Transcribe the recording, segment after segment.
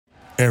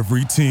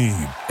Every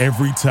team,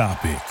 every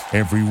topic,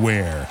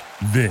 everywhere.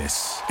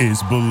 This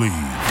is Believe.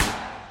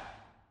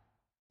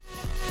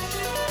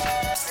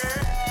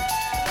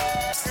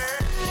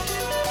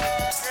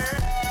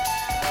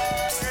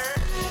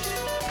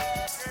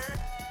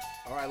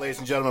 All right, ladies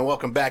and gentlemen,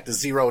 welcome back to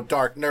Zero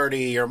Dark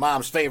Nerdy, your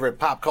mom's favorite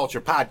pop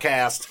culture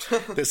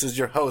podcast. This is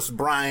your host,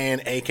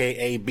 Brian,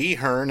 a.k.a. B.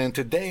 Hearn, and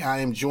today I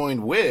am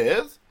joined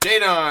with...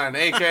 Jadon,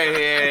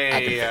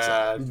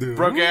 a.k.a.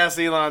 broke-ass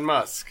Elon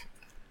Musk,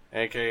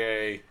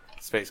 a.k.a.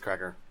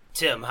 Spacecracker.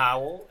 Tim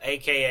Howell,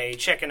 a.k.a.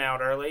 Checking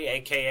Out Early,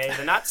 a.k.a.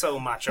 the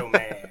Not-So-Macho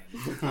Man.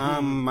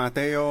 I'm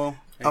Mateo.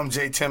 I'm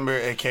Jay Timber,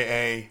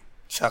 a.k.a.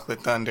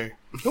 Chocolate Thunder,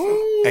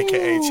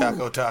 a.k.a.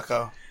 Choco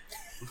Taco.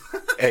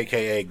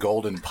 a.k.a.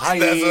 Golden Pipes.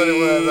 That's what it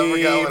was. I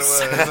forgot what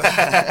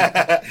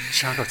it was.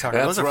 Choco Taco.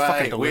 That's Those are right.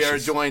 fucking delicious. We are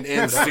joined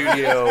in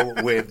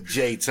studio with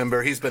Jay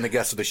Timber. He's been a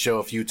guest of the show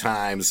a few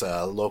times,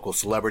 local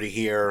celebrity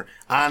here,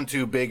 on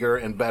to bigger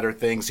and better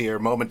things here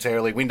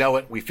momentarily. We know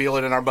it. We feel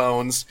it in our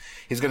bones.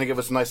 He's going to give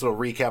us a nice little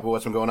recap of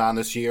what's been going on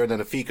this year. And then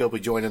Afika will be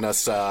joining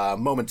us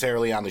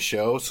momentarily on the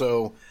show.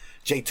 So,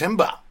 Jay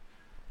Timber,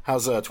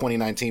 how's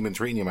 2019 been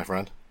treating you, my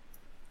friend?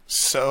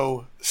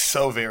 So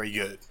very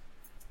good.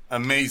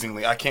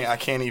 Amazingly. I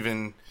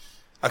couldn't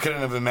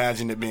have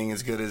imagined it being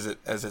as good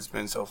as it's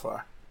been so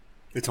far.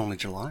 It's only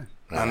July.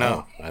 I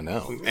know.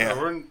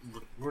 Yeah.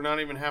 We're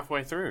not even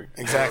halfway through.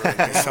 Exactly.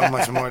 There's so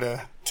much more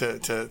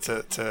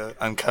to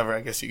uncover,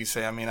 I guess you could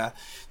say. I mean,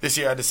 this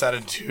year I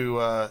decided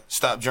to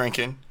stop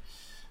drinking.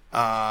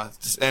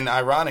 And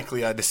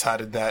ironically, I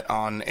decided that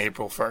on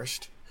April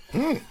 1st.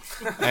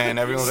 And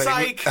everyone's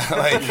like,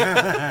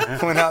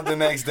 went out the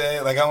next day.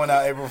 Like, I went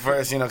out April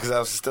 1st, because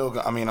I'm still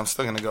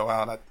going to go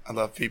out. I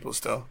love people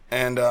still.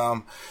 And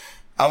I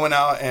went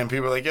out and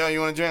people were like, yo,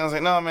 you want to drink? I was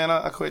like, no, man,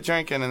 I quit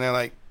drinking. And they're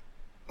like,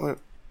 what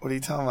are you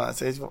talking about? I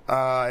said,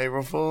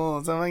 April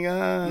Fools. Oh my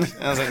gosh.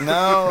 And I was like,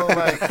 no,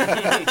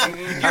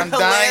 I'm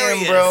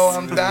dying, bro.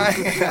 I'm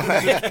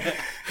dying.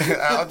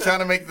 I'm trying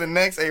to make the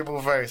next April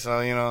 1st.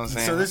 So, you know what I'm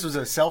saying? So this was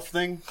a self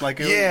thing?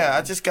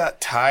 I just got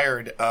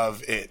tired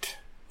of it.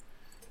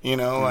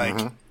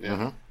 No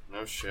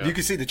shit. You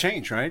can see the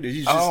change, right? Did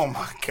you just, oh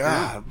my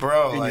god,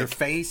 bro! In your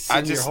face,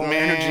 in your whole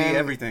energy,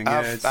 everything.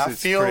 I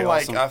feel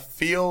awesome. I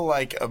feel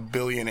like a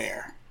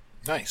billionaire.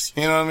 Nice.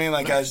 You know what I mean?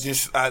 Like,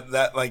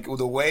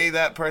 the way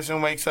that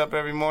person wakes up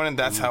every morning,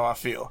 that's how I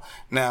feel.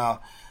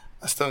 Now,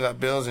 I still got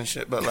bills and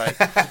shit, but like,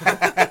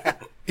 I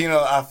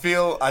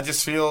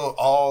just feel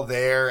all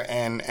there,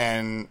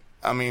 and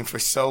I mean, for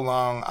so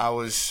long, I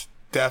was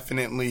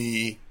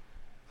definitely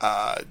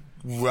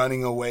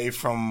running away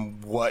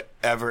from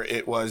whatever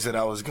it was that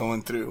I was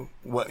going through.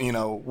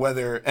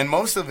 And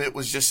most of it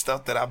was just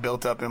stuff that I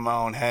built up in my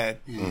own head.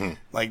 Mm-hmm.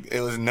 Like,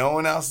 it was no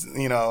one else,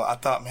 I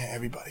thought, man,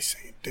 everybody's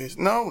saying this.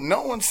 No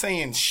one's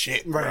saying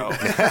shit, bro.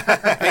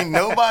 Right. Ain't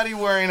nobody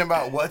worrying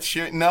about what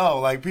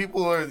like,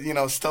 people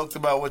are, stoked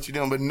about what you're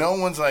doing, but no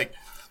one's like,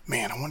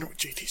 man, I wonder what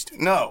JT's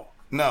doing. No.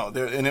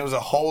 And it was a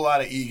whole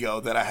lot of ego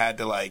that I had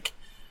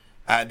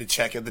to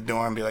check at the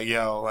door and be like,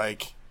 yo,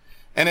 like,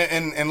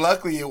 And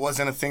luckily it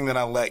wasn't a thing that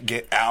I let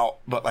get out,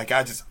 but like,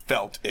 I just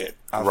felt it.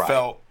 I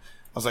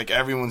was like,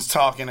 everyone's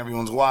talking,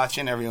 everyone's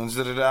watching, everyone's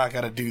I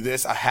gotta do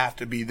this. I have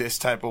to be this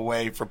type of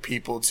way for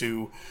people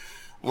to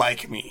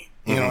like me.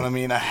 You know what I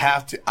mean?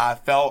 I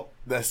felt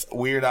this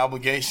weird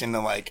obligation to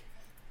like,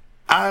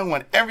 I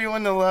want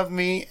everyone to love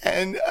me,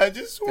 and I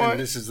just want. And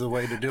this is the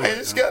way to do it. I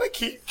just gotta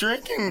keep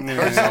drinking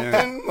or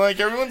something. Like,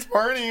 everyone's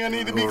partying, I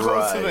need to be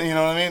close to them. You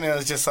know what I mean? It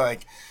was just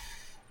like,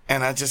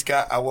 and I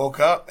woke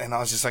up and I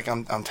was just like,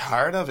 I'm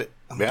tired of it.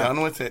 I'm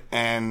done with it.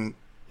 And,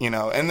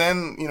 and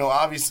then,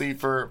 obviously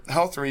for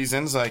health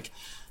reasons, like,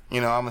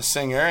 I'm a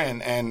singer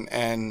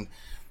and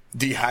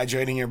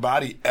dehydrating your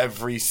body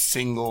every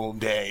single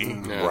day.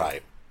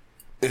 Right.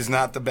 Is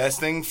not the best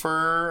thing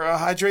for a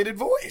hydrated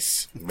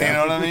voice. You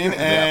know what I mean?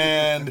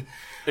 And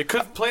it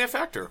could play a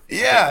factor.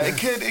 Yeah, it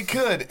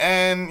could.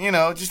 And,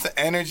 just the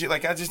energy.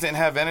 Like, I just didn't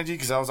have energy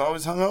because I was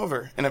always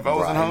hungover. And if I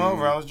wasn't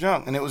hungover, I was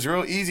drunk. And it was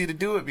real easy to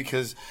do it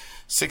because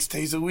 6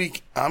 days a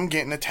week, I'm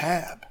getting a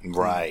tab.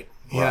 Right.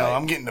 You know,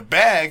 I'm getting the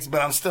bags,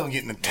 but I'm still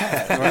getting the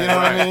tab. You know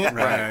what I mean?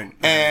 Right.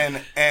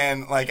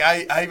 And like,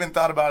 I even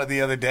thought about it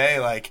the other day,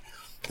 like,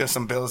 there's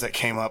some bills that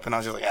came up and I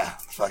was just like,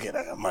 fuck it,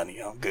 I got money,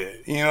 I'm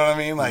good. You know what I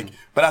mean? Like,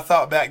 but I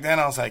thought back then,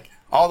 I was like,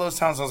 all those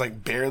times I was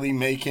like barely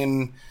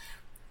making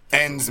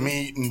ends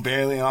meet and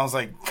I was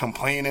like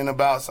complaining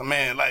about some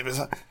life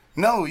is,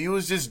 no, you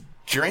was just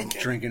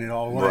drinking it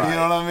all away. Right. You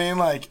know what I mean?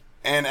 Like,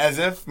 and as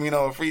if,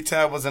 a free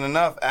tab wasn't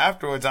enough,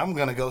 afterwards I'm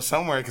going to go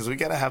somewhere because we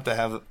have to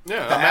have the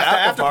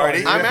after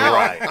party. I'm out.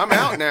 Right. I'm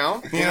out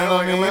now. You know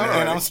what I mean?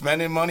 And I'm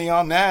spending money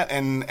on that.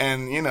 And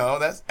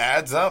that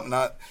adds up.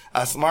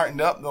 I smartened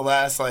up the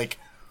last,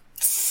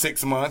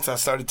 6 months. I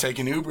started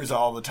taking Ubers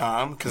all the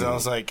time because I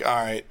was like, all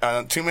right,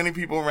 too many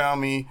people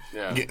around me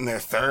getting their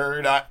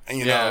third,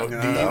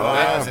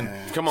 DUIs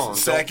and come on,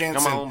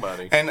 seconds. Come on,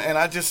 buddy. And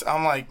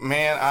I'm like,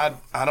 man,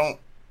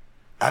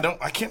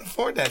 I can't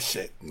afford that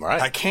shit.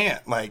 Right. I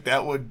can't. Like,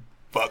 that would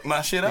fuck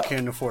my shit up.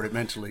 Can't afford it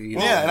mentally. You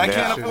know? Yeah, and I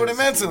can't Shit afford it is-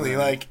 mentally.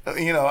 Like,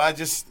 you know, I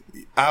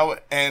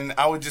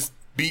would just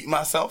beat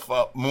myself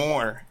up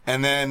more.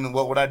 And then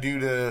what would I do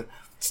to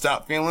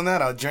stop feeling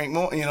that? I'll drink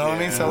more. You know what I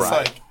mean? So it's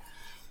Right.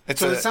 like,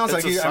 So it sounds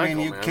it's like a you. I mean,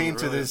 cycle, you man, came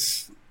to really.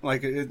 this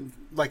like a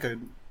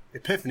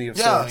epiphany of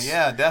yeah, sorts.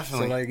 yeah, So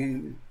definitely. like,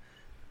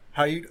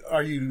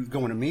 are you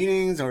going to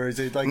meetings or is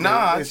it like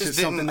Nah, it's I just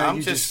didn't. something that I'm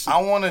you just.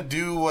 I want to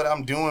do what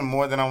I'm doing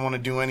more than I want to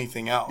do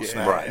anything else.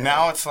 Yeah. now. Right.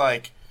 Now it's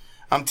like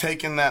I'm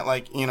taking that,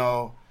 like, you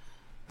know,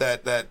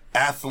 that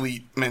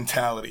athlete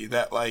mentality.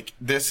 That, like,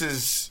 this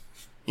is,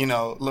 you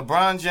know,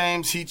 LeBron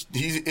James. He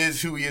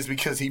is who he is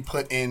because he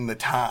put in the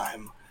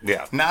time.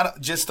 Yeah.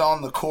 Not just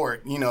on the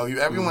court. You know,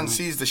 everyone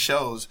sees the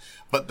shows,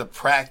 but the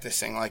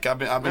practicing. Like I've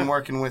been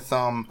working with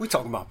we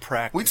talking about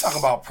practice. we talking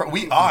about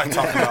we are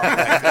talking about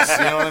practice.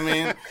 You know what I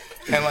mean?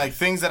 And like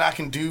things that I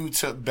can do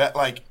to bet.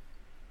 Like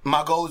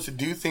my goal is to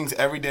do things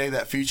every day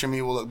that future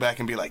me will look back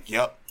and be like,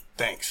 "Yep,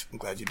 thanks. I'm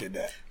glad you did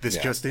that." This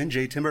just in,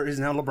 Jay Timber is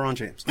now LeBron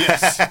James.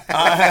 Yes,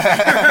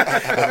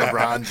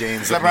 LeBron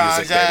James of LeBron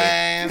music,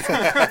 baby.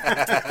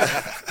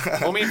 James.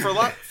 Well, I mean, for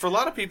a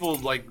lot of people,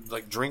 like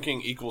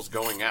drinking equals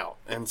going out,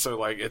 and so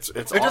like it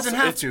doesn't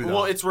have to, though.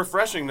 Well, it's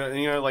refreshing to,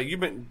 you know, like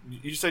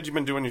you said you've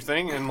been doing your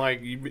thing, and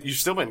like you've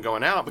still been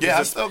going out. Because Yeah,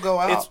 I it's- still go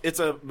out. It's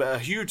a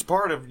huge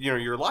part of, you know,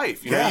 your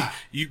life. You know, Yeah.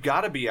 you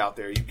got to be out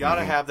there. You got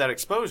to have that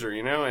exposure.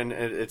 You know, and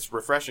it's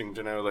refreshing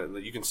to know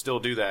that you can still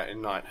do that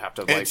and not have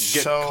to like It's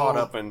get so- caught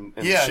up in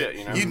yeah, shit.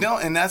 You know, you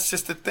don't, and that's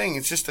just the thing.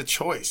 It's just a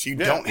choice. You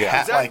don't yeah,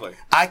 have exactly. like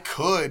I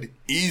could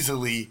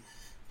easily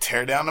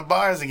tear down the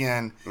bars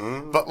again,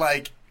 but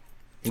like.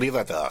 Leave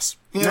that to us.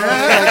 You know what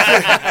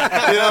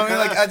I mean?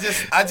 Like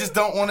I just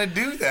don't want to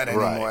do that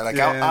anymore. Right. Like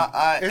Yeah.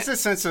 I it's a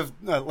sense of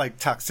like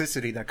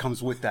toxicity that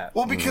comes with that.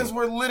 well, because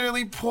we're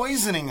literally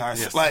poisoning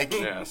ourselves. Like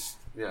yes.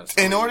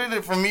 in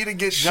order for me to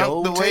get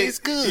Show drunk the way tastes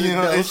good, you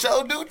know, though. it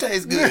sure do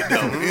taste good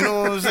though. You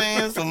know what I'm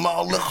saying? Some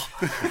malt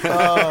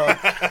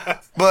liquor.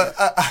 But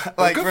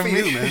like good for for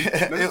me, you,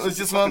 man. it was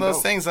just one of fucking those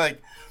dope. things.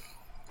 Like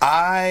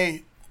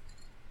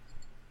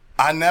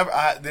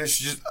there's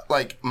just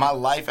like my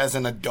life as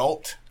an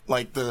adult.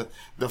 Like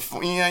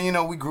you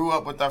know, we grew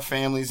up with our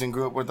families and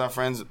grew up with our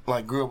friends,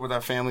 like grew up with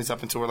our families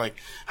up until we're like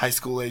high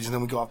school age, and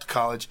then we go off to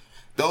college.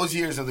 Those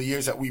years are the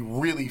years that we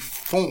really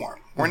form.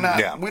 We're not,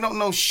 Yeah. we don't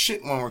know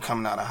shit when we're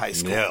coming out of high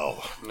school.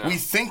 No. We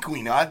think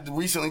we know. I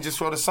recently just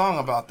wrote a song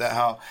about that,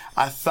 how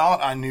I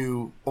thought I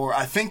knew, or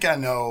I think I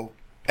know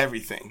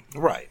everything.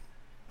 Right.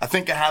 I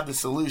think I have the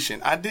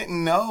solution. I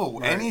didn't know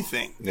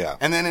anything. Yeah.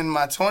 And then in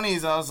my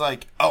 20s, I was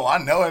like, oh, I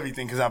know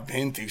everything because I've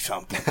been through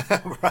something.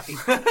 Right.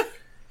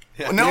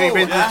 No, You ain't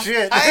been through I,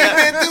 shit. I ain't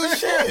been through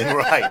shit.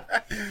 Right.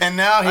 And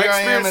now here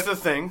I am. experienced the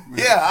thing.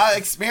 Yeah, I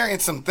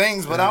experienced some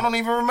things, but I don't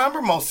even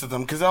remember most of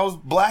them because I was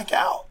black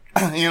out.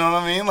 You know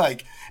what I mean?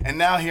 Like, and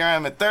now here I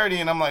am at 30,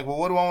 and I'm like, well,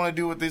 what do I want to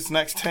do with this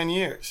next 10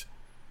 years?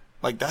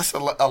 Like, that's a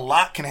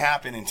lot can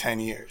happen in 10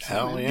 years.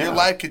 Hell yeah. Your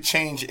life could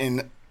change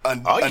in a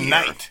year.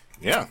 night.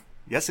 Yeah.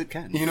 Yes, it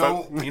can. You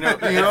know,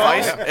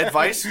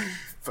 Advice.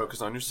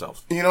 Focus on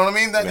yourself. You know what I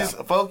mean? That Yeah. just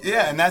folks,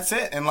 yeah, and that's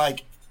it. And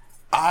like,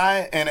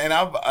 I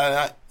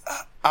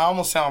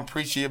almost sound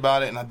preachy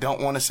about it, and I don't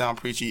want to sound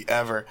preachy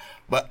ever,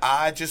 but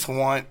I just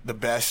want the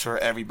best for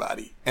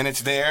everybody, and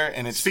it's there,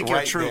 and it's Speak your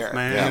right truth, there.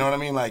 man. You know what I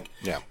mean? Like,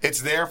 Yeah.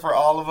 it's there for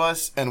all of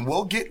us, and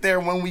we'll get there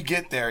when we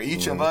get there.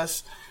 Each of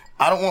us.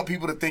 I don't want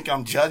people to think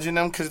I'm judging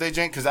them because they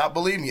drink. Because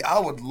believe me, I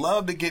would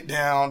love to get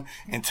down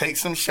and take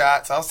some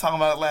shots. I was talking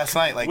about it last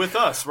night, like With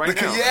us right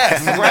now.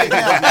 Yes, right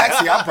now.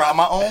 Actually, I brought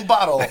my own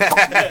bottle. You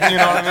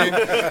know what I mean?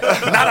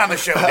 Not on the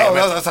show, Oh, damn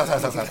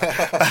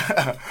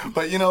it. no.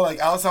 But you know,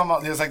 like I was talking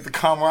about, there's like the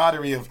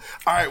camaraderie of,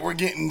 all right, we're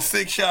getting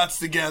 6 shots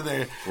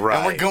together, Right.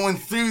 and we're going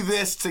through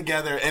this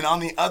together, and on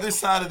the other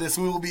side of this,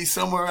 we will be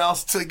somewhere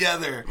else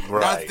together.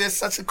 Right. There's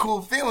such a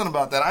cool feeling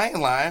about that. I ain't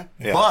lying,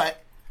 Yeah. but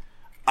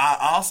I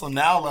also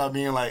now love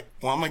being like,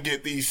 well, I'm gonna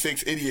get these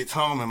 6 idiots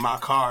home in my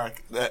car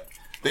that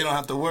they don't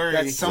have to worry.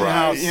 That's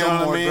somehow You know so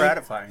what I more mean?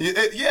 gratifying.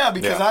 Yeah,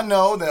 because Yeah. I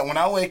know that when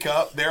I wake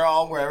up, they're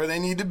all wherever they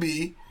need to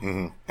be,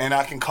 and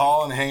I can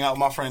call and hang out with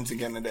my friends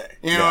again today.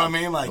 You know Yeah. what I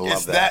mean? Like, I love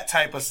it's that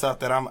type of stuff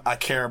that I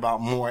care about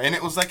more. And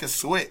it was like a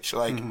switch.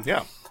 Like,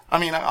 Yeah. I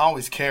mean, I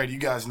always cared. You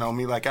guys know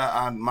me. Like,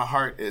 my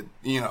heart,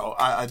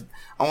 I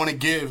want to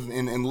give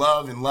and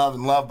love and love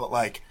and love, but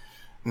like,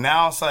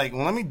 now it's like,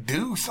 well, let me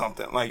do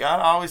something. Like,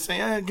 I always say,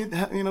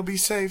 be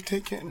safe,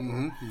 take care.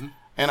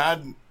 And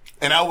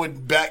I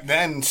would back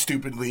then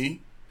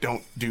stupidly,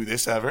 don't do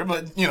this ever,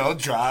 but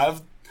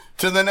drive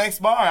to the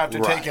next bar after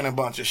Right. taking a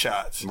bunch of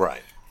shots.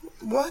 Right.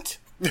 What?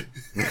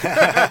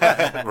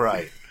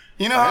 Right.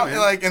 You know how,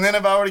 like, and then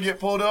if I were to get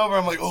pulled over,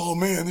 I'm like, oh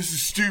man, this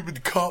is stupid.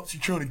 The cops are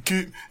trying to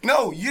get.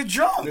 No, you're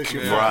drunk.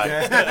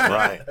 Right.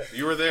 Right.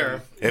 You were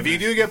there. If you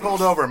do get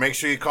pulled over, make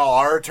sure you call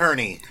our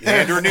attorney,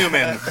 Andrew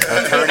Newman,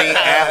 attorney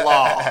at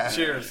law.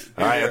 Cheers.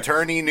 All right,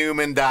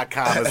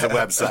 attorneynewman.com is the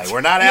website. We're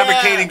not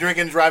advocating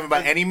drinking and driving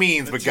by any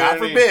means, but God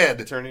forbid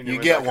you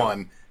get attorneynewman.com.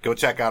 one, go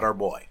check out our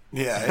boy.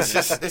 Yeah, it's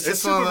just It's one of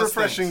super those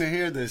refreshing things. to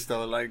hear this,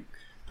 though. Like,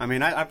 I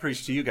mean, I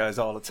preach to you guys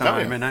all the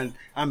time, yeah. and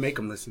I make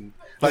them listen.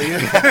 Like,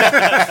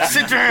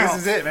 Sit down. this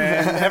is it,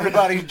 man.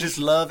 Everybody just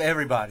love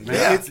everybody, man.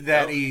 Yeah. It's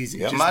that easy.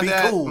 Yep. Just My be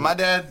dad, cool. one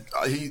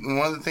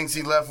of the things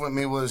he left with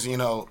me was,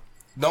 don't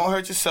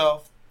hurt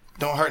yourself,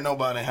 don't hurt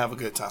nobody, and have a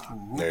good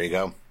time. There you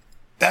go. In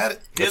That's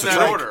that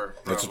right. order.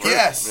 That's probably.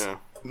 Yes. Yeah.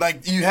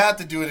 Like, you have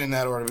to do it in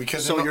that order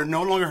because so you're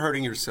no longer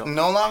hurting yourself.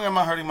 no longer am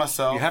I hurting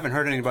myself. You haven't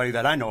hurt anybody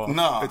that I know of.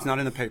 No. It's not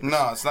in the papers.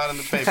 No, it's not in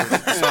the papers.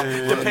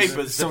 The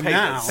papers. So the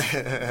now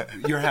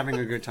papers. you're having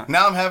a good time.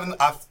 Now I'm having,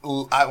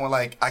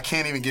 I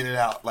can't even get it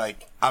out.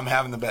 Like, I'm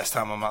having the best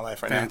time of my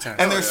life right Fantastic.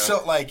 now. And there's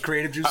so, like,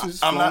 Creative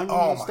juices I'm not,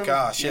 flowing oh and my stuff?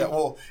 gosh. Yeah. Yeah.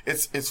 Well,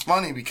 it's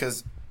funny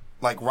because,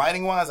 like,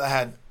 writing wise, I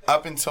had,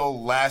 up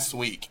until last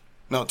week,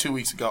 2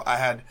 weeks ago, I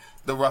had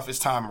the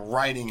roughest time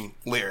writing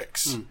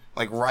lyrics.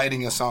 Like,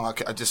 writing a song.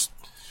 I just,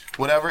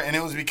 whatever. And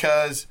it was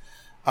because,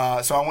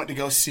 so I went to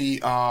go see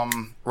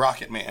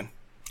Rocket Man.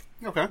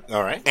 Okay.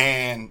 All right.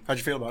 And How'd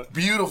you feel about it?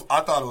 beautiful.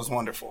 I thought it was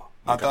wonderful.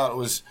 I thought it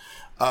was,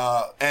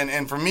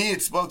 and for me,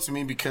 it spoke to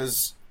me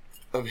because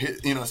of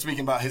his,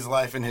 speaking about his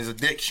life and his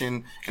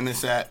addiction and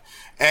this, that.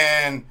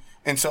 And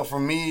so for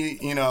me,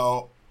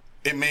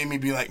 it made me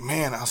be like,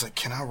 man, I was like,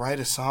 can I write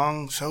a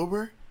song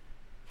sober?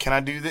 Can I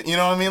do that? You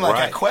know what I mean? Like,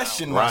 I Right.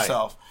 questioned Right.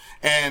 myself.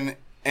 And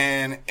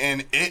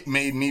it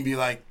made me be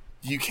like,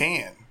 you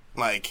can.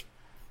 Like,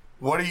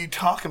 what are you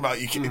talking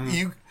about? You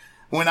can,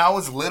 when I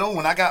was little,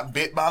 when I got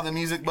bit by the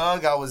music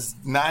bug, I was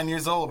 9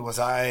 years old. Was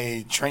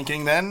I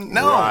drinking then?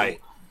 No.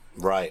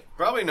 Right.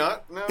 Probably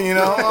not. No.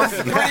 I'm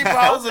pretty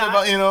positive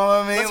about, you know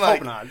what I mean? Let's like,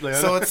 hope not,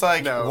 Leon. So it's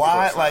like, No, of why?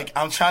 course not. Like,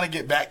 I'm trying to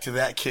get back to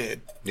that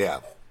kid, Yeah.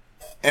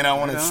 and I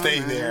want to Right on, stay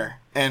man. there.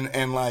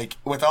 And like,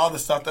 with all the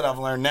stuff that I've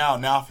learned now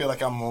I feel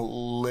like I'm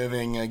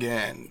living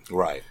again.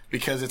 Right.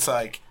 Because it's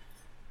like,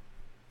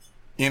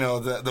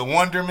 the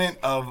wonderment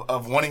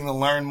of wanting to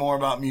learn more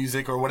about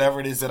music or whatever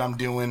it is that I'm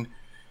doing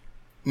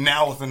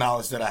now with the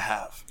knowledge that I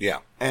have. Yeah.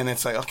 And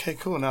it's like, okay,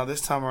 cool. Now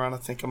this time around, I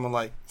think I'm going to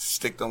like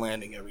stick the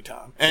landing every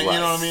time. And Right. you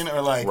know what I mean?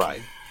 Or like,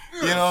 Right.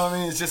 you know what I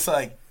mean? It's just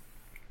like,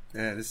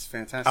 Yeah, this is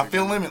fantastic. I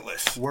feel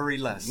limitless. Worry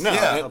less. No,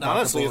 Yeah. it-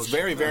 honestly, it's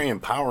very, very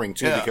empowering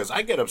too, Yeah. because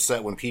I get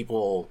upset when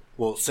people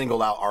will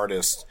single out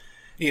artists.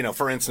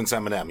 For instance,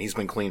 Eminem, he's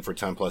been clean for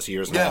 10 plus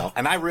years now. Yeah.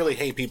 And I really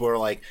hate people who are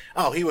like,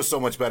 oh, he was so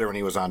much better when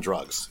he was on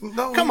drugs.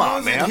 No, Come he on,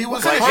 wasn't. man. He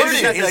was like, hurting.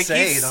 he's, Had to like,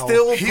 say, he's though.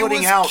 still He putting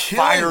was out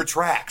killing- fire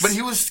tracks. But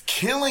he was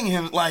killing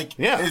him. Like,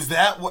 Yeah. is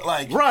that what,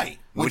 like, Right.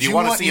 Would you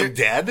wanna see him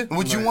dead?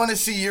 Would you want to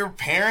see your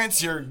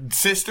parents, your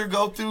sister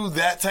go through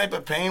that type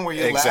of pain where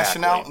you're Exactly.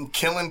 lashing out and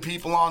killing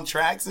people on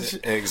tracks and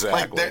shit?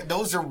 Exactly. Like,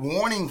 those are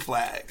warning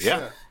flags.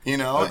 Yeah.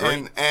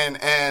 Agreed.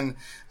 And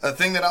a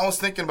thing that I was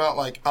thinking about,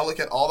 like, I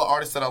look at all the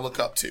artists that I look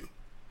up to.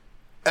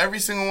 Every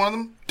single one of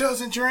them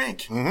doesn't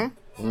drink.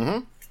 Mm-hmm. Mm-hmm.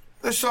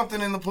 There's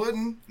something in the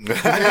pudding. You know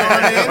what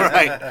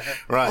I mean?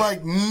 Right.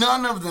 Like,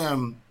 none of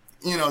them,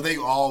 they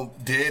all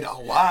did a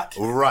lot.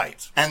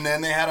 Right. And then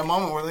they had a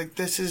moment where, like,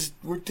 this is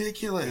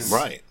ridiculous.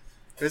 Right.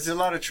 There's a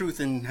lot of truth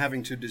in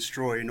having to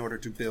destroy in order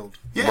to build.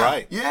 Yeah.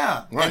 Right.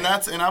 Yeah.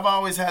 Right. And I've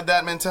always had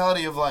that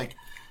mentality of, like,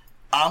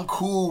 I'm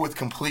cool with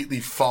completely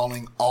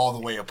falling all the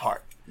way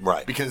apart.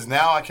 Right. Because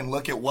now I can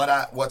look at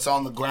what's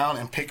on the ground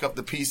and pick up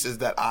the pieces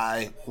that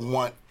I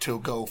want to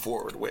go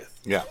forward with.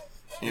 Yeah.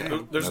 You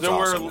know? There's That's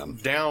nowhere awesome, man.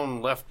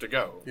 down left to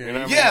go. You know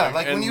what I mean? Yeah,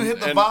 like when and- you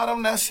hit the and-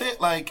 bottom, that's it.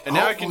 Like, And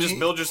now you can hopefully- just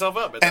build yourself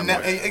up. At And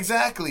that that, point.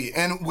 exactly.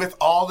 And with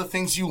all the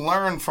things you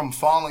learn from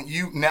falling,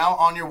 you now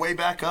on your way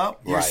back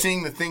up, you're Right.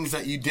 seing the things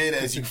that you did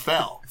as you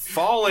fell.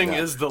 Falling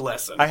is the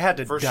lesson. I had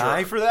to for die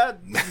sure. for that,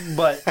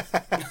 but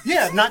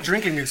yeah, not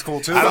drinking is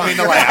cool too. I don't mean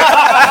to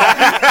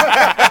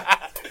laugh.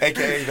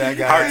 AKA that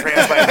guy. Heart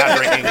transplant, not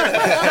drinking.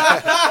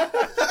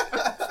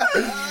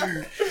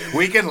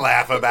 We can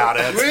laugh about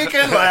it. We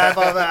can laugh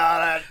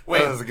about it. Wait,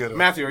 That was a good one.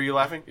 Matthew, are you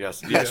laughing?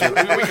 Yes. Yes.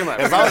 we can laugh.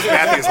 As long as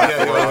Matthew's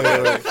laughing, we're all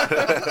good.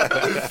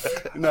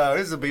 No,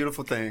 this is a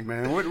beautiful thing,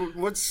 man. What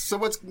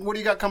do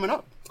you got coming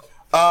up?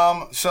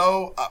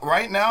 So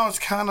right now it's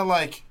kind of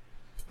like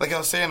I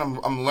was saying,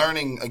 I'm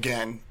learning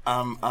again.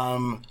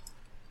 I'm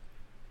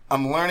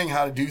learning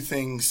how to do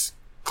things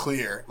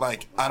clear.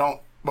 Like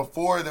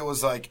before there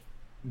was like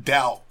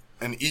doubt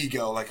and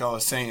ego, like I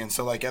was saying.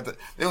 So like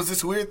there was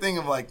this weird thing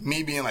of like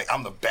me being like,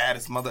 I'm the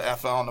baddest mother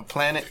effer on the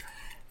planet.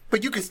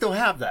 But you can still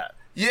have that.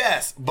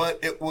 Yes, but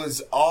it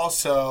was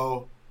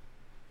also,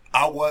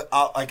 I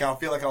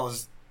feel like I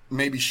was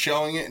maybe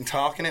showing it and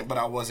talking it, but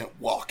I wasn't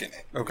walking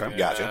it. Okay.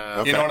 Gotcha.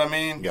 Okay. You know what I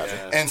mean? Gotcha.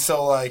 Yeah. And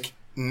so, like,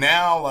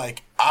 now,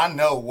 like, I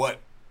know what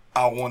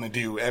I want to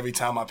do every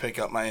time I pick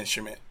up my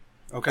instrument.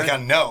 Okay. Like, I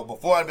know.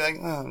 Before, I'd be like,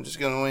 oh, I'm just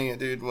going to wing it,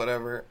 dude,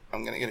 whatever.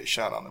 I'm going to get it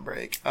shot on the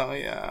break. Oh,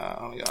 yeah.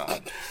 Oh, my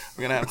God.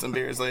 We're going to have some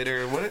beers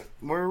later. Where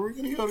are we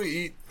going to go to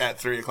eat at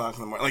 3 o'clock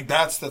in the morning? Like,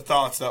 that's the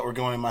thoughts that were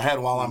going in my head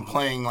while I'm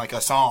playing, like, a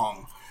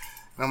song.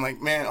 And I'm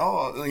like, man,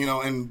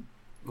 and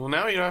Well,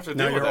 now you don't have to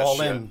Now deal with you're that all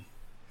shit. in.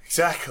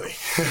 exactly.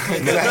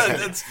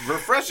 It's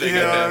refreshing. You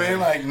know isn't what it? I mean?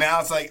 Like,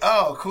 now it's like,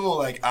 oh, cool.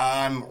 Like,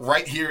 I'm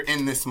right here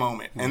in this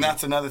moment. And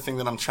that's another thing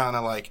that I'm trying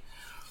to, like,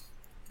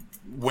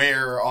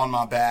 wear on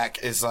my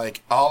back is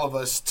like all of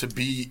us to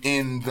be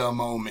in the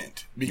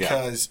moment,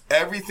 because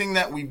everything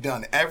that we've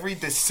done, every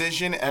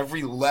decision,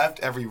 every left,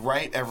 every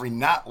right, every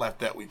not left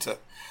that we took,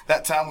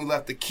 that time we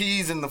left the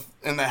keys in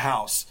the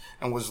house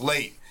and was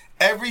late,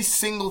 every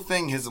single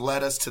thing has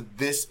led us to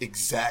this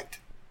exact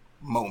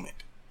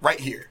moment right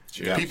here.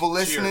 Cheers. People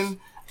listening,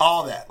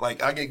 all that.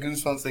 Like, I get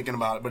goosebumps thinking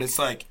about it, but it's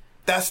like,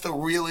 that's the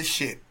realest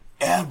shit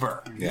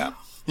ever. Yeah.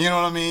 You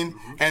know what I mean?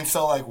 And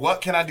so, like,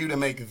 what can I do to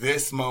make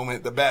this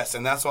moment the best?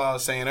 And that's why I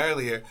was saying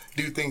earlier,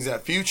 do things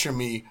that future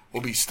me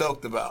will be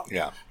stoked about.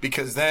 Yeah.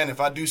 Because then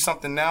if I do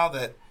something now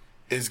that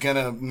is going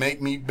to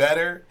make me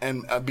better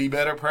and be a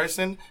better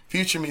person,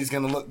 future me is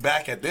going to look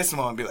back at this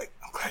moment and be like,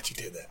 I'm glad you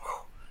did that.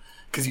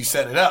 Because you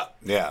set it up.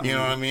 Yeah. You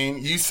know what I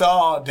mean? You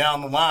saw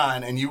down the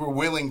line and you were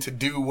willing to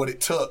do what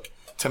it took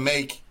to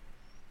make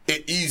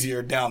it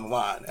easier down the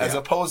line. As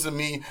opposed to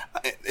me,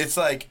 it's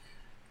like,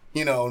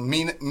 you know,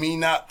 me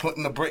not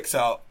putting the bricks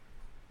out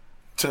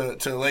to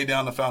lay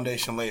down the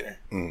foundation later.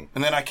 And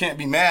then I can't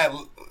be mad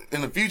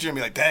in the future and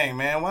be like, dang,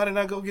 man, why didn't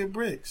I go get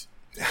bricks?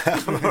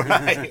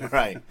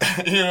 Right.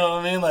 You know what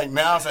I mean? Like,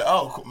 now I say,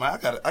 oh, cool, man,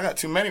 I got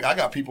too many. I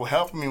got people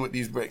helping me with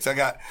these bricks. I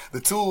got the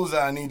tools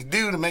that I need to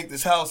do to make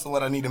this house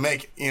what I need to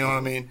make it. You know what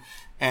I mean?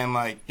 And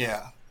like,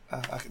 yeah,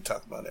 I could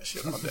talk about that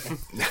shit all day.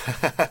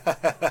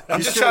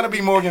 I'm just trying to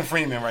be Morgan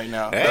Freeman right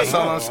now. Hey, that's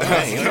all I'm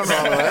saying.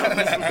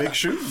 Big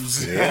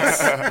shoes.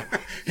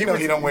 You know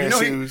he don't wear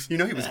shoes. You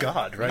know he was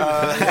God, right?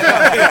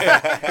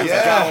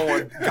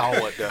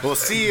 Yeah. We'll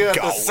see you at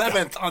the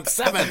 7th on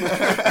 7th.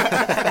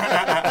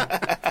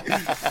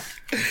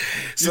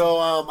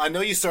 So I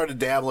know you started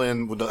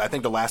dabbling with I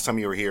think the last time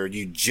you were here,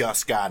 you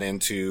just got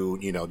into,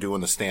 you know, doing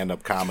the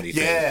stand-up comedy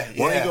thing.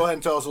 Why don't you go ahead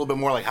and tell us a little bit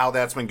more like how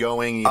that's been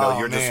going, you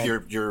know,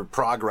 your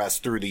progress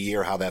through the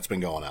year, how that's been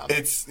going on.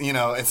 It's, you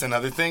know, it's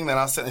another thing that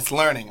I'll say, it's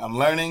learning. I'm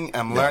learning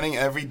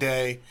every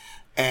day.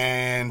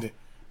 And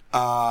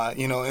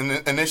you know,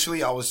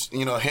 initially I was,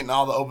 you know, hitting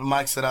all the open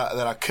mics that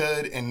I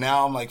could, and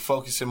now I'm like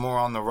focusing more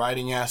on the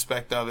writing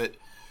aspect of it,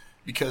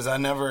 because I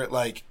never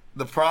like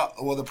the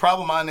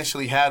problem I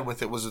initially had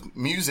with it was with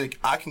music.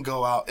 I can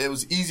go out. It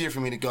was easier for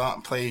me to go out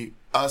and play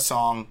a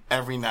song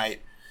every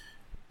night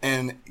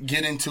and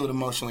get into it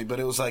emotionally, but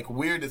it was like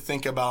weird to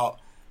think about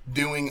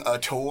doing a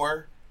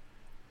tour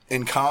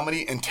in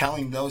comedy and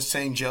telling those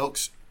same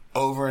jokes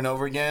over and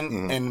over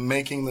again and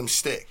making them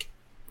stick.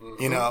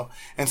 You know,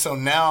 and so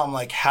now I'm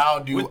like, how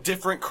do with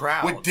different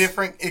crowds,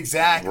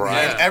 exactly,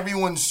 right? And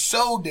everyone's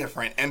so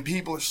different, and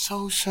people are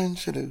so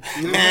sensitive,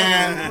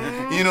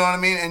 and you know what I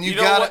mean. And you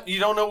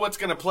don't know what's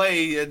gonna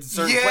play at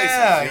certain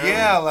places.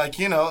 Yeah, like,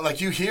 you know,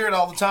 like you hear it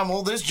all the time.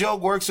 Well, this joke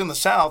works in the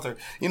South, or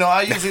you know,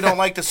 I usually don't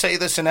like to say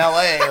this in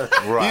L.A. Or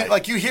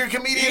right. you hear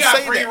comedians you got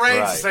say free that.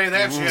 reign to say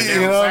that shit.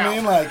 You know what I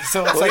mean? Like,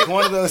 so it's like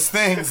one of those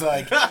things.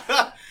 Like,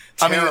 I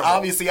mean,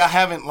 obviously, I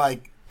haven't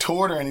like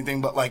toured or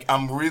anything, but like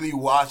I'm really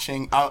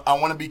watching. I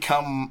want to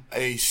become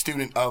a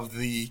student of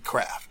the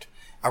craft.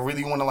 I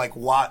really want to like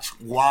watch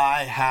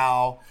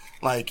how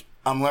like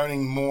I'm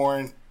learning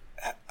more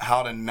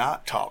how to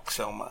not talk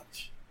so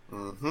much,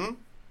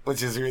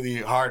 which is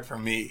really hard for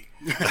me.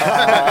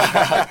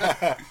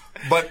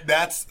 But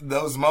that's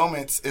those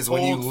moments is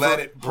when you let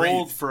it breathe.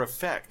 Hold for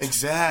effect.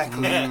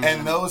 Exactly.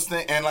 And those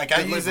things, and like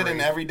I use it in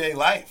everyday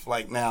life,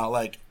 like now,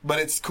 like, but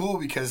it's cool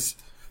because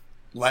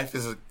life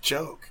is a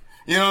joke.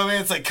 You know what I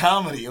mean? It's like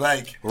comedy,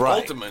 like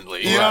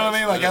ultimately. You know what I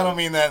mean? Like I don't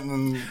mean that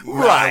in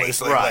right.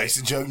 Like, it's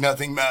a joke.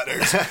 Nothing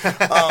matters.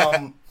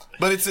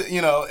 But it's,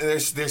 you know,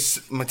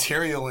 there's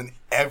material in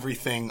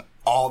everything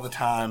all the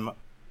time,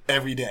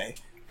 every day,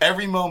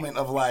 every moment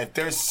of life.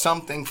 There's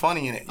something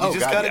funny in it. You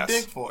just gotta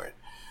dig for it.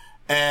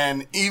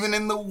 And even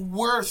in the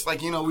worst,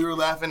 like, you know, we were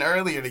laughing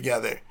earlier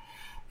together,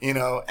 you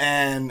know,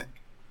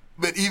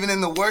 but even in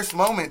the worst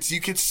moments,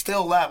 you could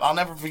still laugh. I'll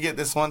never forget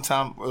this one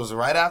time. It was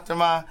right after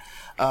my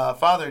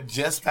father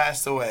just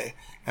passed away,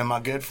 and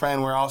my good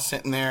friend, we're all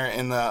sitting there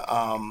in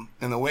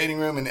the waiting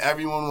room, and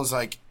everyone was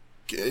like,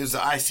 it was the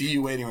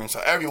ICU waiting room,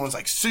 so everyone's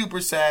like super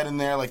sad in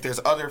there. Like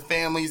there's other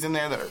families in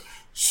there that are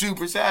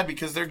super sad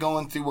because they're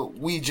going through what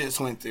we just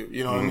went through.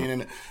 You know what I mean?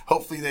 And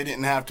hopefully they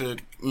didn't have to,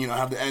 you know,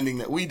 have the ending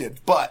that we did.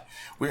 But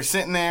we were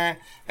sitting there,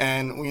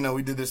 and you know,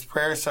 we did this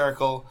prayer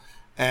circle.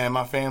 And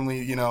my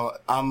family, you know,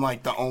 I'm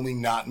like the only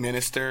not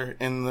minister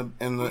in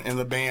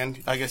the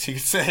band, I guess you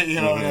could say.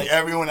 You know, like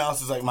everyone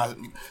else is like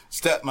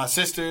my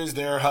sisters,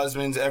 their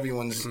husbands,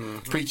 everyone's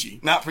preachy,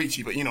 not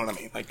preachy, but you know what I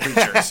mean, like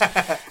preachers.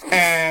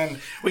 And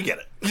we get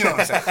it. You know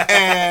what I'm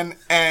saying?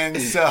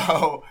 And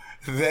so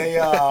they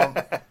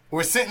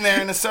were sitting there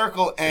in a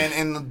circle, and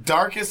in the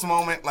darkest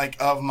moment like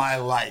of my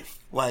life,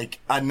 like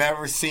I'd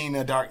never seen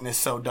a darkness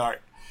so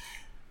dark.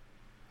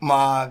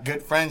 My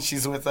good friend,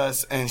 she's with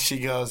us, and she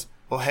goes,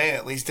 well, hey,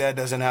 at least Dad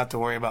doesn't have to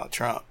worry about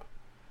Trump.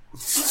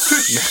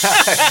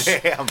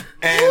 Damn.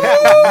 And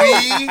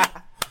we,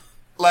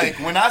 like,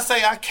 when I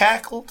say I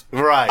cackled,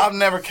 right. I've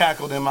never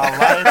cackled in my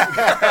life.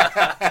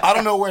 I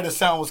don't know where the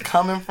sound was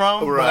coming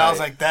from, but I was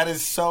like, that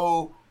is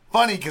so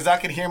funny, because I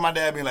could hear my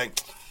dad be like,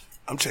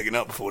 I'm checking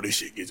out before this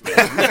shit gets bad.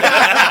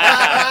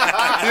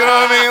 You know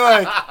what I mean?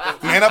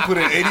 Like, man, I put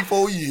in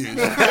 84 years.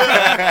 All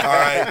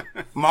right.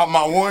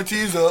 My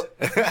warranty's up.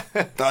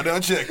 I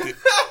done checked it.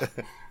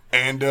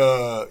 And,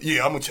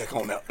 yeah, I'm going to check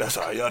on that. That's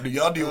all right.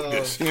 Y'all deal with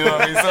this. You know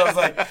what I mean? So it's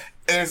like,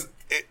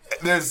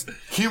 there's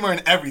humor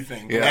in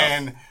everything. Yeah.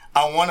 And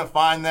I want to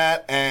find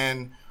that.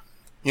 And,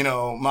 you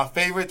know, my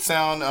favorite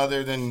sound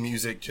other than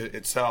music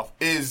itself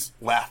is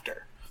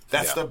laughter.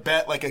 That's the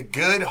bet. Like a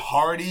good,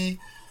 hearty,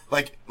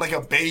 like a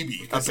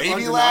baby. It's a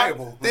baby laugh.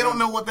 undeniable. They don't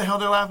know what the hell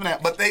they're laughing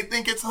at, but they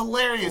think it's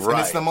hilarious. Right.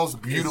 And it's the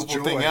most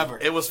beautiful thing ever.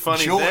 It was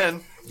funny Joy.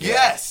 then.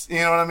 Yes. You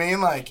know what I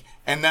mean? Like,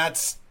 and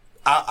that's,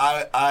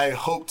 I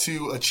hope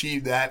to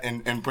achieve that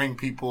and bring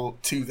people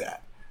to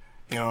that.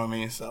 You know what I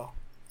mean? So,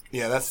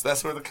 yeah,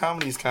 that's where the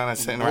comedy is kind of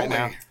sitting right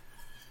now.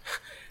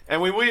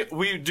 And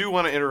we do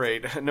want to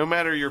iterate, no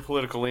matter your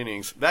political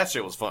leanings, that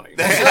shit was funny.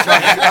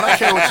 I don't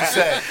care what you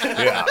say.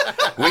 Yeah.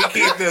 We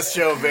keep this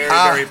show very,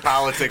 very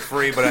politic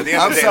free, but at the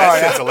end of the day, sorry.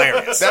 that shit's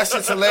hilarious. That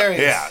shit's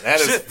hilarious. Yeah, that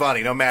is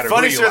funny, no matter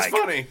Funny who you shit's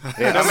like. funny.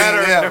 Yeah. No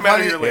matter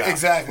funny, your leaning.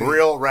 exactly.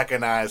 Real,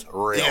 recognize,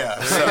 real.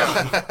 Yeah.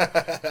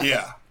 So,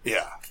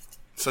 yeah.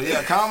 So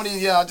yeah, comedy.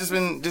 Yeah, I've just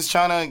been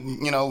trying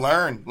to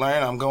learn.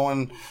 I'm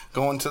going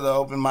to the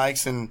open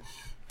mics and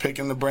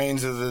picking the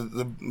brains of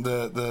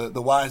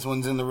the wise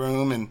ones in the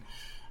room. And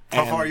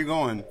How far are you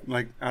going?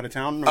 Like out of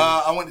town? Or?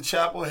 I went to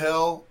Chapel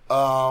Hill.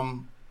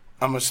 I'm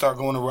gonna start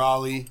going to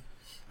Raleigh.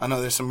 I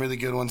know there's some really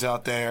good ones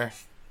out there.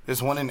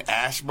 There's one in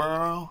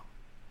Asheboro.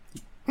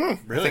 I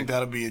think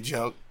that'll be a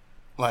joke,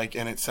 like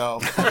in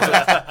itself.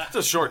 It's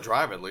a short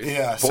drive at least.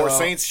 Yeah. Four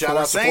Saints, shout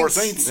out to Four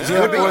Saints.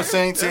 Yeah, Four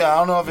Saints. Yeah, I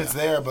don't know if it's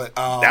there, but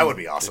That would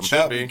be awesome.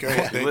 that'd be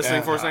great. You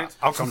listening, Four Saints?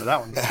 I'll come to that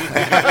one.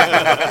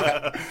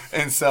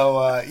 And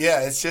so,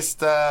 yeah, it's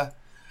just, I'm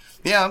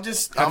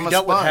just. Have I'm you a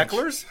dealt with sponge.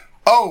 hecklers?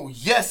 Oh,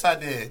 yes, I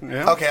did.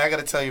 Yeah? Okay, I got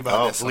to tell you about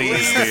Oh, this.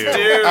 please Dude.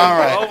 do. All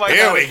right. Oh my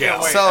Here God, we I can't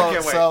go. wait. I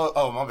can't wait.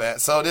 Oh my bad.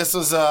 So this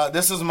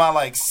was my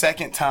like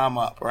second time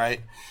up,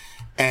 right?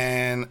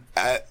 And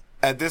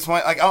at this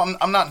point, like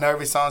I'm not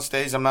nervous on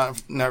stage. I'm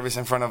not nervous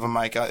in front of a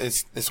mic.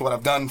 It's what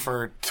I've done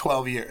for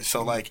 12 years.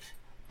 So like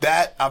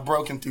that, I've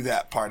broken through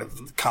that part of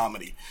the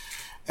comedy.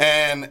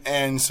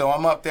 And so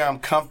I'm up there. I'm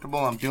comfortable.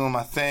 I'm doing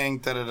my thing.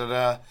 Da da da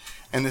da.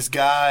 And this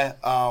guy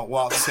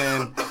walks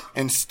in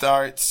and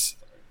starts.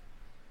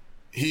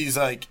 He's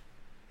like,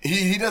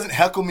 he doesn't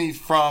heckle me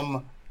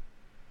from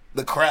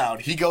the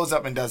crowd. He goes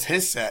up and does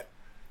his set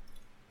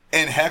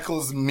and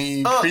heckles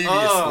me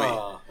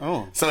previously.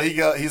 Oh. So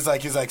he's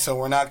like, so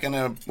we're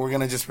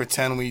gonna just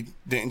pretend we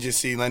didn't just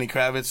see Lenny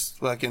Kravitz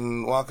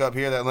fucking walk up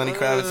here, that Lenny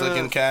Kravitz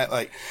looking cat,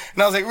 like,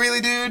 and I was like,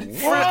 really, dude?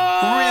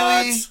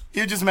 Really?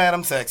 You're just mad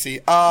I'm sexy.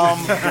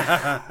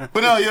 But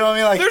no, you know what I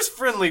mean? Like, There's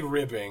friendly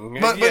ribbing.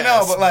 but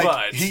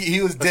like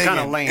he was digging.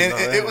 kinda lame, And though,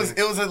 it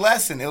yeah. was a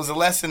lesson. It was a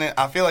lesson.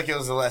 I feel like it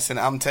was a lesson.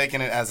 I'm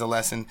taking it as a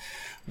lesson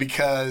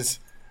because,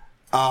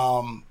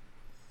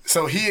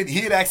 so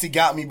he had actually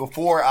got me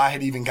before I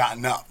had even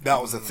gotten up.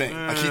 That was the thing.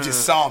 Like he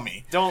just saw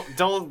me. Don't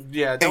and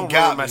ruin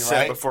got my me, set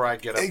right? before I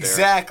get up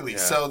Exactly.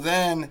 there. Yeah. So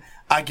then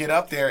I get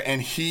up there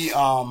and he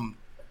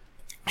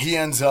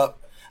ends up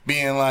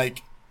being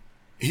like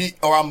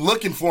I'm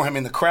looking for him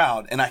in the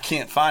crowd and I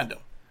can't find him.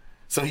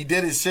 So he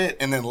did his shit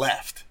and then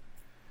left.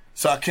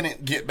 So I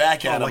couldn't get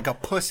back at him. Like a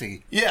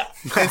pussy. Yeah.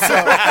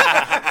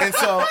 And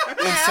so,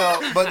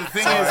 but the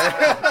thing is,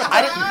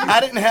 I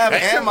didn't have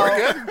ammo. We're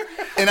good.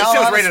 And This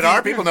show's rated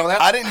R. People know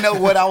that. I didn't know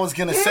what I was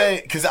going to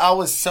say because I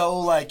was so,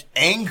 like,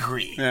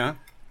 angry. Yeah.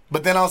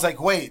 But then I was like,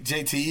 wait,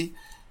 JT,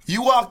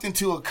 you walked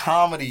into a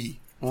comedy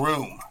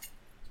room,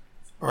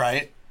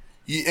 right?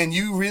 And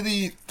you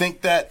really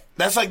think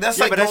that's like But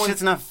going, that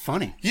shit's not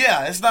funny.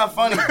 yeah, it's not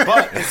funny,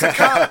 but it's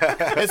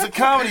a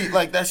comedy.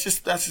 Like that's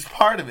just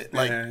part of it.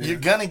 Like Yeah. you're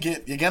gonna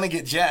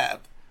get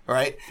jabbed,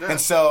 right? And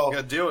so You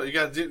gotta deal. You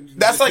gotta do.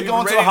 that's like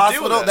going to a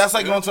hospital. That's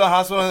like going going to a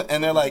hospital,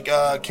 and they're like,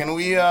 "Can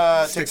we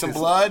take some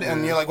blood?"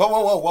 And you're like,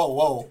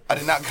 "Whoa! I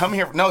did not come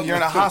here. No, you're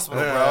in a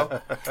hospital,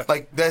 bro.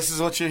 Like this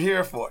is what you're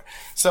here for."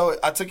 So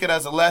I took it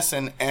as a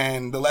lesson,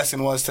 and the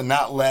lesson was to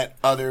not let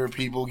other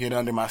people get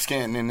under my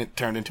skin, and it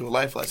turned into a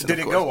life lesson. Did of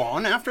it course. go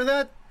on after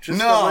that? Just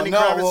the No, Lenny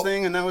no. Kravitz Well,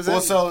 thing, and that was well,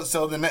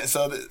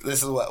 it?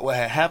 this is what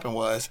had happened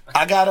was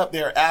I got up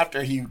there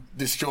after he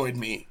destroyed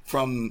me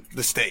from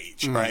the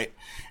stage, right?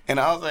 And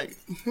I was like,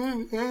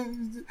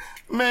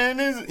 man,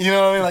 this, you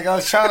know what I mean? Like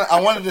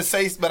I wanted to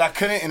say, but I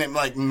couldn't, and it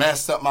like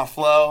messed up my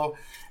flow.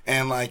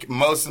 And like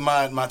most of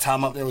my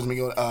time up there was me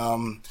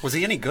going, Was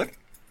he any good?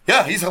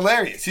 yeah, he's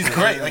hilarious. He's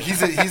great. Like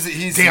he's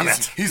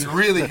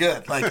really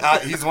good. Like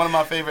he's one of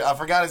my favorite. I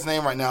forgot his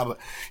name right now, but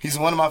he's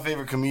one of my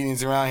favorite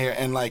comedians around here.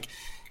 And like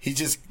he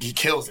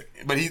kills it.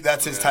 But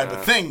that's his type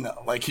of thing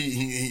though. Like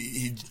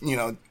he you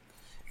know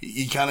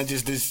he kind of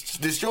just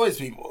destroys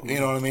people. You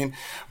know what I mean?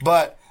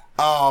 But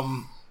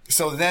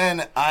so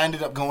then I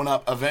ended up going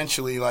up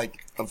eventually,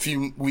 like a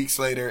few weeks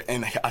later,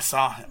 and I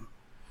saw him,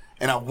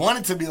 and I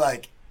wanted to be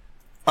like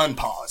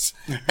unpause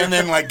and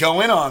then like go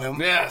in on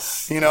him.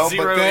 Yes. You know,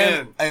 Zero but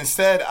then in.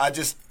 instead I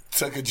just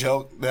took a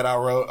joke that I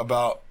wrote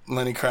about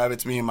Lenny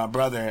Kravitz, me and my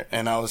brother,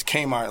 and I was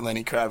Kmart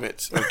Lenny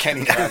Kravitz, or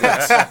Kenny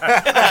Kravitz.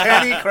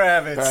 Kenny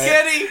Kravitz. Right?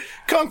 Kenny,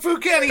 Kung Fu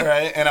Kenny.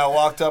 Right, and I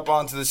walked up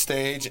onto the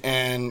stage,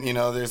 and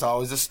there's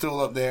always a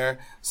stool up there,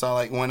 so I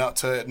like went up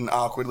to it and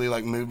awkwardly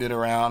like moved it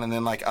around, and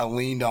then like I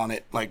leaned on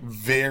it, like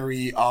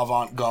very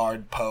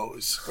avant-garde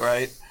pose,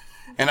 right?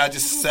 And I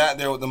just sat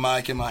there with the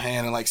mic in my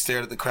hand and like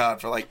stared at the crowd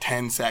for like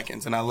 10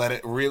 seconds, and I let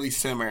it really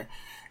simmer,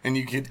 and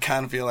you could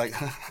kind of feel like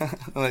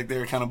like they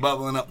were kind of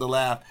bubbling up the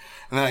laugh,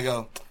 and then I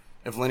go,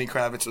 if Lenny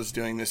Kravitz was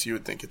doing this, you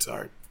would think it's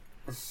art.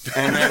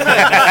 And then,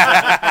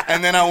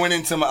 and then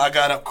I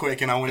got up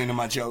quick and I went into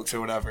my jokes or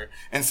whatever.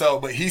 And so,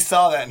 but he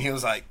saw that and he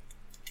was like,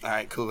 all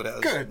right, cool.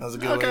 That was a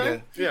good way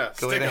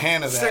to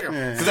handle that.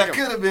 Because I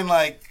could have been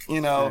like,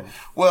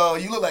 well,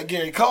 you look like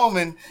Gary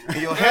Coleman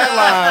in your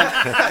hairline.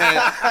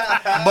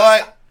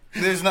 But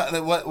there's not,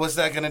 what's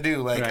that going to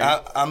do? Like,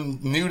 right. I'm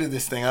new to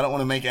this thing. I don't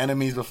want to make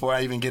enemies before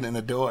I even get in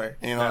the door.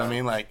 You know what I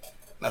mean? Like,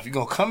 if you're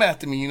going to come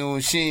after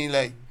me, she ain't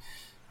like,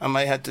 I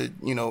might have to,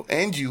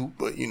 end you,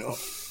 but,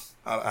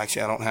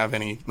 actually, I don't have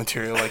any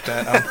material like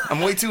that.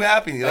 I'm way too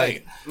happy.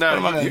 Like, no, what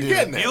am I going to do?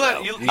 Getting there,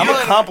 I'm going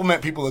to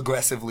compliment people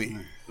aggressively.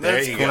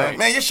 There you go. Like,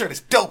 man, your shirt is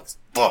dope as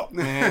fuck,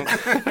 man.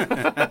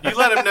 You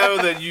let him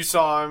know that you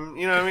saw him.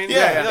 You know what I mean?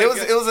 Yeah. It was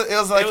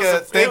like a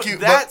thank you.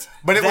 But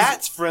it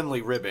that's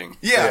friendly ribbing.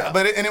 Yeah.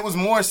 But it was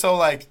more so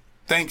like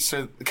thanks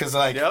because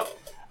like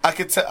I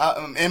could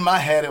tell in my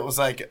head it was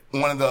like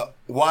one of the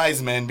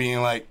wise men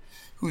being like,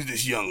 who's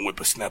this young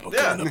whippersnapper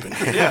coming up in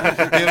here?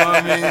 Yeah. You know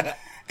what I mean?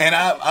 And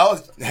I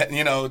was,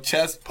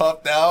 chest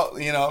puffed out,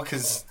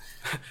 because...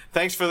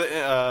 Thanks for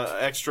the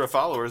extra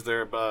followers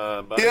there,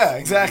 buddy. Yeah,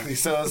 exactly.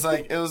 So it's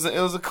like, it was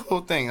a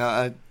cool thing.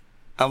 I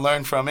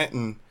learned from it,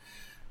 and,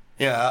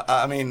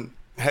 I mean,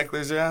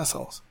 hecklers are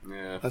assholes.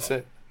 Yeah. That's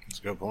it. That's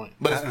a good point.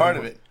 But it's part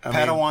of it.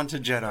 Padawan to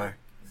Jedi.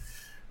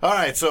 All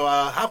right, so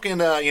how can,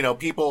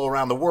 people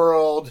around the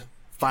world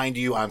find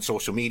you on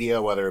social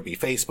media, whether it be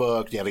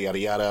Facebook, yada, yada,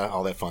 yada,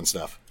 all that fun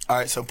stuff? All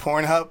right, so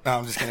Pornhub. No,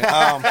 I'm just kidding.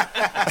 That's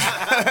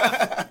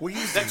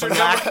our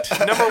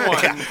number one.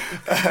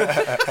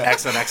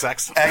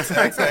 XNXX.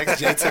 XXX.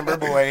 J Timber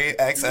Boy.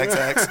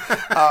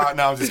 XXX.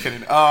 No, I'm just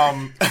kidding.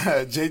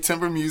 J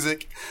Timber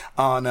Music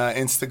on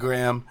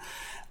Instagram.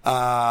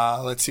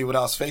 Let's see what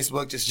else.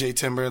 Facebook, just J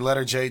Timber.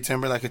 Letter J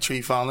Timber, like a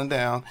tree falling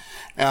down.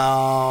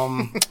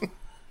 Yeah,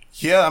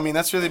 I mean,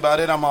 that's really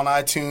about it. I'm on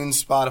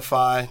iTunes,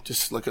 Spotify.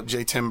 Just look up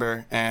J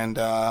Timber. And,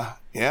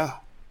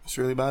 that's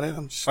really about it.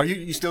 Are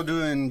you still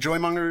doing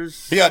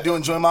Joymongers? Yeah,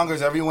 doing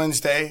Joymongers every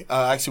Wednesday.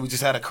 Actually, we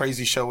just had a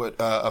crazy show with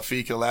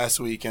Afika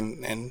last week,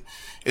 and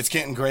it's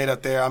getting great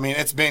up there. I mean,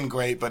 it's been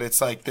great, but it's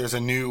like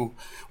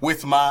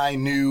with my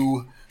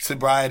new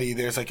sobriety,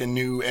 there's like a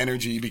new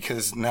energy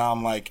because now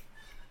I'm like,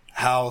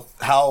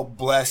 how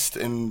blessed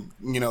and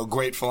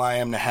grateful I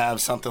am to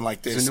have something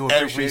like this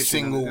every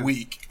single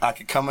week. I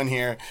could come in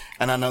here,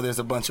 and I know there's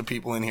a bunch of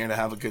people in here to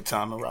have a good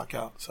time and rock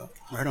out. So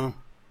right on.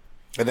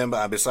 And then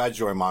besides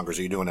Joymongers,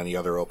 are you doing any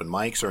other open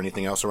mics or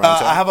anything else around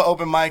town? I have an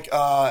open mic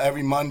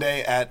every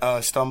Monday at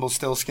Stumble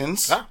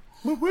Stillskins.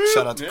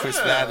 Shout out to Chris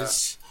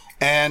Lavis.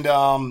 And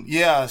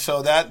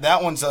so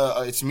that one's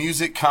it's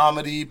music,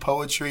 comedy,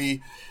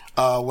 poetry,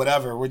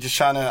 whatever. We're just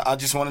I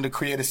just wanted to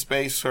create a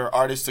space for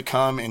artists to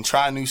come and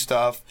try new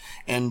stuff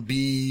and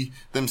be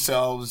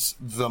themselves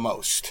the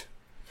most.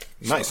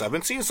 Nice. So, I've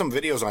been seeing some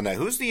videos on that.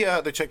 Who's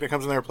the chick that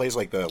comes in there and plays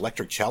like the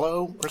electric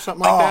cello or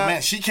something like that? Oh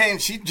man, she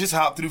just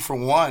hopped through for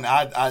one.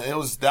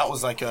 That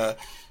was like an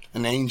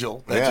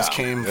angel that just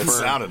came for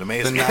sounded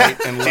amazing. The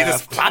night and she left.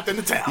 just popped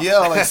into town. Yeah,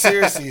 like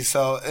seriously.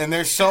 So, and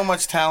there's so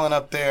much talent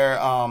up there.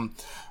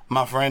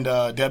 My friend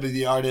Debbie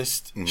the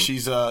artist,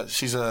 she's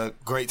a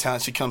great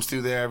talent. She comes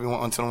through there every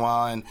once in a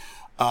while, and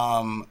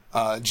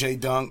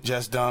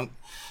Jess Dunk.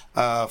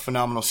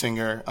 Phenomenal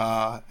singer.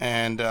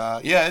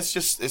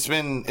 It's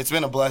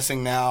been a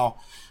blessing now,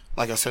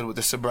 like I said, with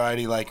the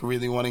sobriety, like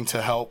really wanting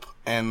to help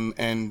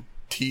and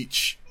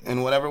teach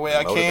in whatever way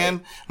I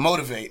can.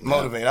 Motivate.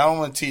 I don't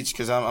want to teach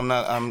because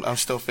I'm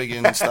still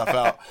figuring stuff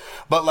out,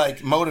 but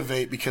like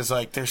motivate because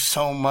like there's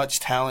so much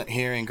talent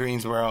here in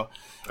Greensboro.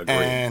 Agreed.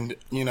 And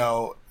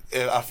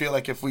I feel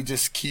like if we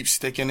just keep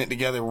sticking it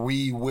together,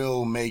 we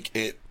will make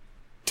it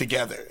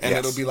together, and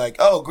it'll be like,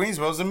 oh,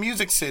 Greensboro's a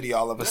music city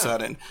all of a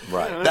sudden.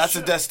 Right. That's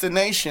a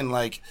destination.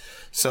 Like,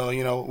 so,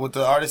 with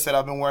the artists that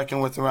I've been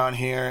working with around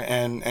here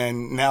and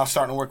now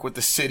starting to work with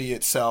the city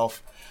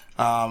itself,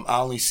 I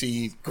only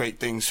see great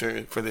things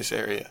for this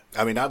area.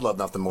 I mean, I'd love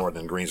nothing more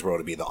than Greensboro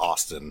to be the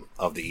Austin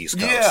of the East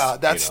Coast. Yeah,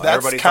 that's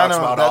kind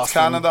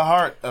of the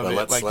heart of it.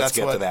 Let's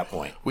get to that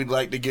point. We'd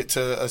like to get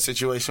to a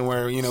situation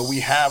where we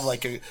have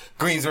like a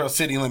Greensboro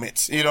city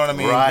limits. You know what I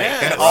mean? Right.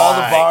 And all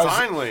the bars.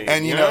 Finally,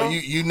 and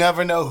you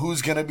never know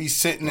who's gonna be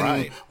sitting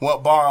in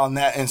what bar on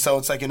that. And so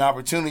it's like an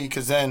opportunity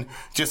because then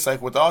just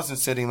like with Austin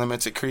city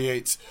limits, it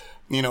creates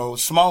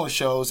smaller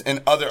shows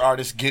and other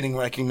artists getting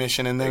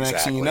recognition, and then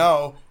next thing you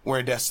know, we're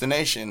a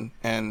destination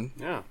and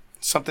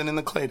something in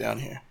the clay down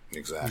here.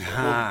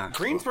 Exactly.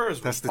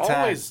 Greensboro's That's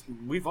the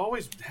we've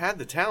always had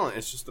the talent.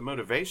 It's just the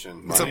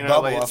motivation. It's a You know,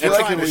 bubble. like, I it's feel like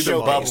trying to we've been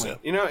showcase bubbling. it.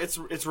 You know,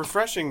 it's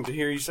refreshing to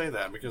hear you say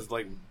that because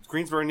like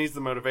Greensboro needs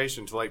the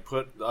motivation to like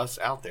put us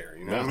out there.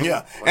 You know, what I mean?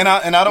 Yeah, Like, and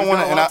I don't we've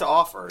want got a lot to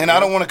offer. and you I know?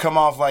 don't want to come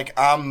off like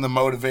I'm the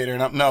motivator,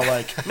 and I'm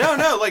like. No,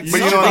 like But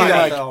you know what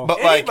I mean? somebody. Like,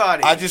 but like,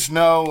 Anybody. I just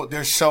know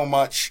there's so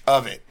much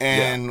of it,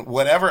 and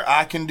whatever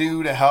I can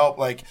do to help,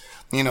 like,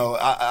 you know,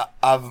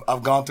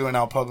 I've gone through, and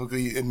I'll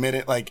publicly admit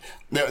it. Like,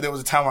 there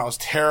was a time where I was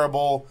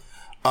terrible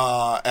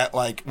at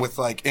like with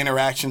like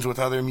interactions with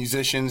other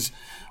musicians,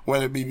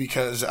 whether it be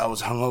because I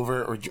was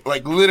hungover or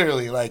like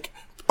literally like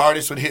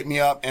artists would hit me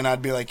up, and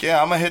I'd be like,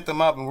 yeah, I'm gonna hit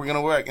them up, and we're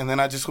gonna work, and then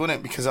I just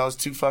wouldn't because I was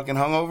too fucking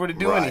hungover to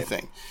do Right.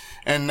 anything.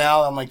 And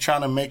now I'm like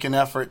trying to make an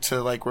effort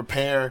to like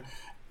repair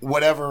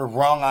whatever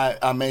wrong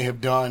I may have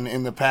done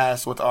in the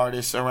past with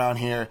artists around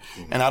here.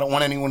 And I don't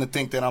want anyone to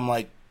think that I'm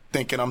like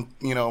thinking I'm,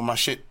 you know, my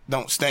shit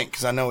don't stink,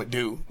 because I know it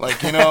do.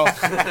 Like, you know,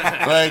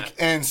 like,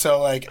 and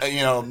so like, you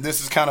know, this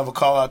is kind of a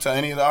call out to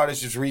any of the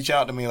artists. Just reach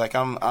out to me. Like,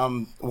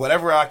 I'm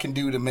whatever I can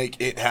do to make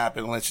it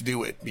happen. Let's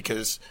do it,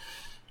 because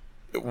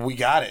we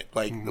got it.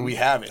 Like, we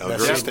have it. That's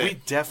Agreed. just we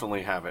it.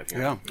 definitely have it.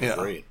 Here. Yeah.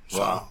 Great.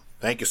 Well,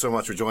 thank you so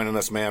much for joining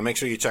us, man. Make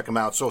sure you check him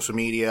out, social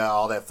media,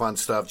 all that fun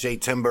stuff. J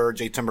Timber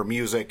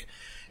Music.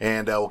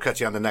 And we'll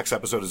catch you on the next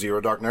episode of Zero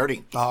Dark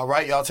Nerdy. All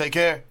right, y'all take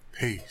care.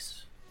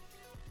 Peace.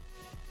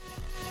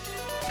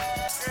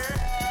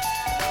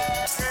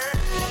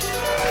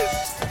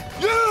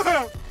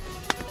 Yeah!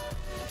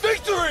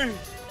 Victory!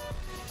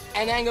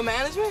 And anger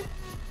management?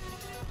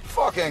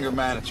 Fuck anger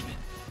management.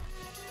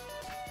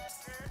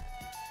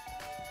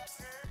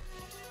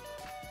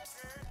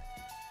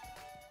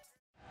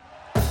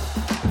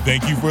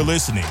 Thank you for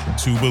listening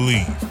to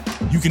Believe.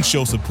 You can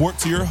show support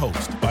to your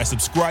host by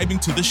subscribing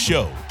to the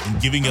show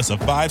and giving us a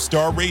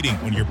 5-star rating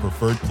on your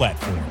preferred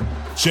platform.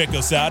 Check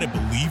us out at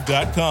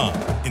Believe.com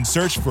and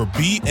search for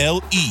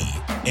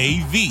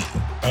BLEAV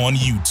on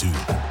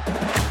YouTube.